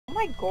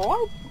my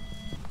god.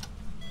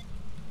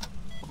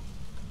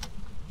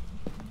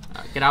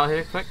 Get out of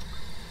here, quick.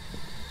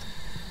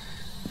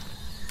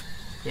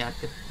 Yeah,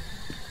 good.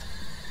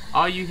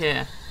 Are you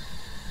here?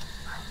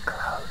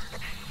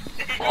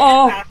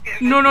 Oh!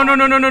 No, no, no,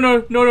 no, no, no,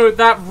 no, no, no,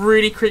 that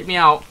really creeped me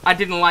out. I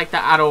didn't like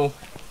that at all.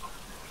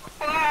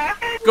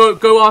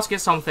 Go ask it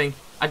something.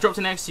 I dropped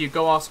it next to you,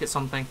 go ask it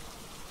something.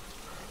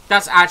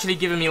 That's actually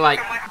giving me like...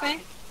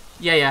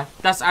 Yeah,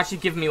 that's actually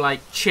giving me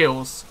like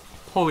chills.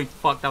 Holy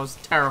fuck, that was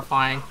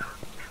terrifying.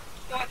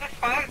 What the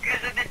fuck?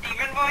 Is it the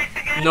demon voice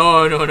again?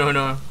 No, no, no,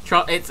 no.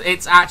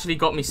 It's actually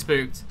got me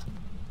spooked.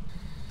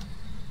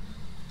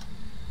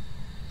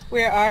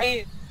 Where are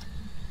you?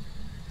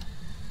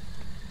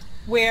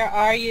 Where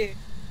are you?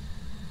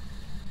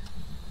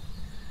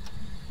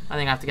 I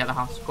think I have to get the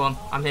house. Go on,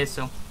 I'm here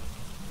still.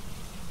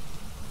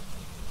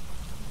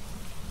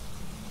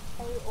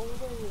 How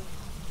old are you?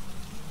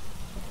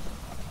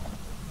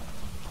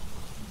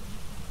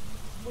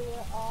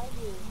 Where are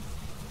you?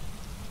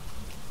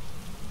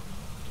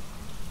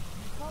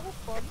 Not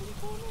responding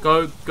to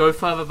me? Go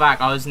further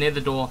back. I was near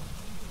the door.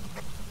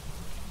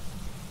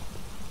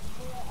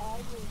 Where are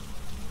you?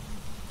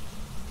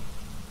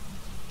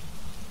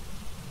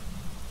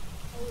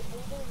 How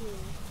old are you?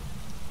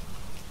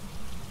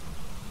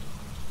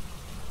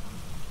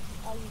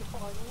 Are you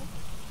horny?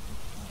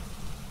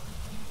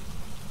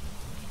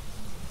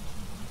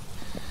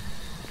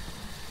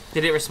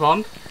 Did it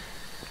respond?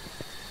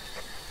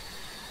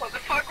 What the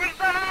fuck was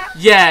that?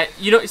 Yeah,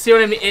 you know, see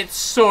what I mean? It's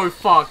so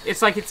fucked.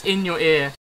 It's like it's in your ear.